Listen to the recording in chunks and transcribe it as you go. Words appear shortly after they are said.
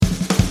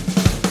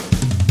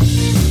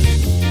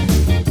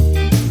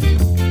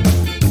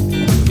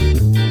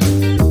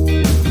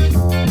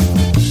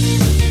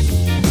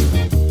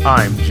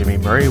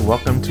Murray.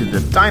 Welcome to the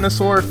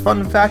Dinosaur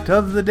Fun Fact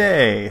of the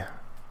Day.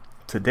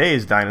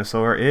 Today's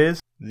dinosaur is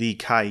the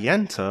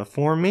Kayenta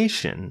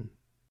Formation.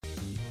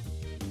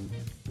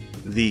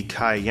 The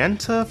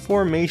Kayenta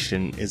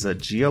Formation is a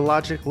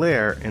geologic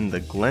layer in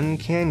the Glen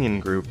Canyon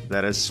group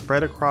that is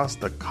spread across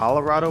the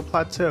Colorado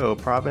Plateau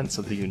province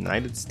of the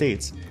United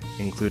States,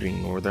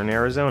 including northern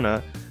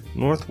Arizona,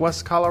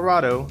 northwest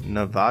Colorado,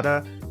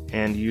 Nevada,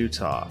 and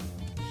Utah.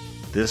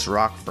 This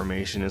rock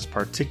formation is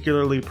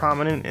particularly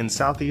prominent in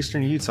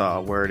southeastern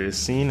Utah, where it is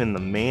seen in the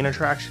main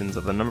attractions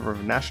of a number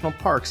of national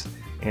parks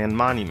and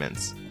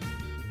monuments.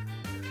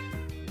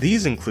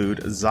 These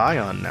include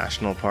Zion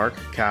National Park,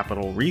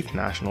 Capitol Reef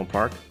National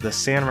Park, the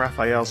San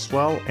Rafael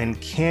Swell, and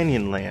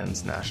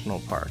Canyonlands National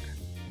Park.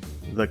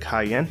 The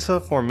Kayenta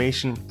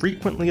Formation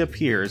frequently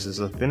appears as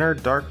a thinner,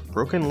 dark,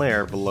 broken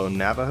layer below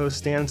Navajo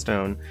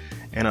Sandstone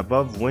and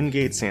above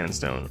Wingate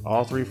Sandstone.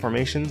 All three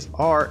formations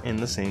are in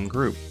the same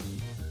group.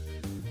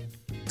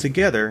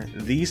 Together,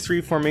 these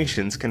three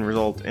formations can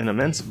result in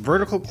immense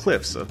vertical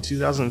cliffs of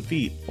 2,000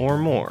 feet or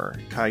more.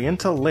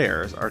 Kayenta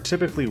layers are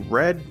typically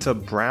red to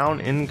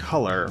brown in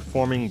color,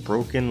 forming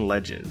broken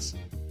ledges.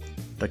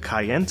 The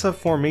Kayenta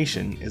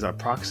Formation is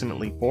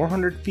approximately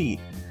 400 feet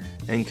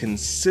and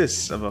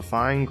consists of a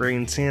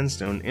fine-grained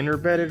sandstone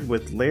interbedded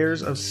with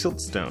layers of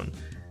siltstone.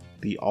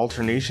 The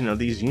alternation of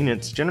these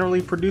units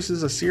generally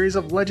produces a series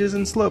of ledges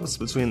and slopes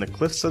between the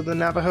cliffs of the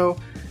Navajo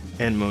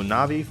and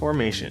Mojave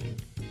Formation.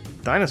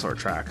 Dinosaur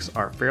tracks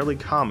are fairly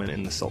common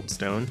in the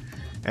siltstone,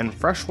 and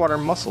freshwater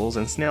mussels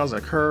and snails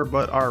occur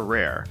but are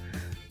rare.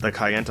 The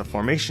Kayenta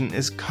Formation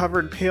is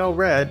covered pale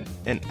red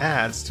and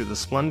adds to the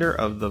splendor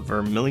of the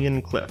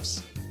Vermilion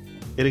Cliffs.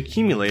 It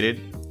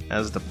accumulated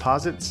as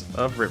deposits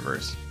of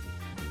rivers.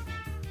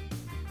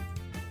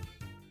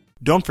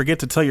 Don't forget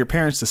to tell your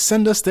parents to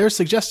send us their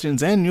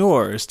suggestions and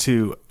yours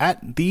to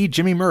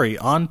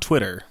 @TheJimmyMurray on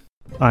Twitter.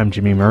 I'm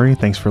Jimmy Murray.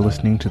 Thanks for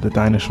listening to The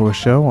Dinosaur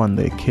Show on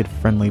the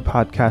Kid-Friendly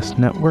Podcast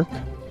Network.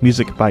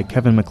 Music by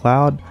Kevin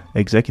MacLeod.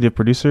 Executive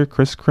producer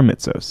Chris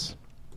Kremitzos.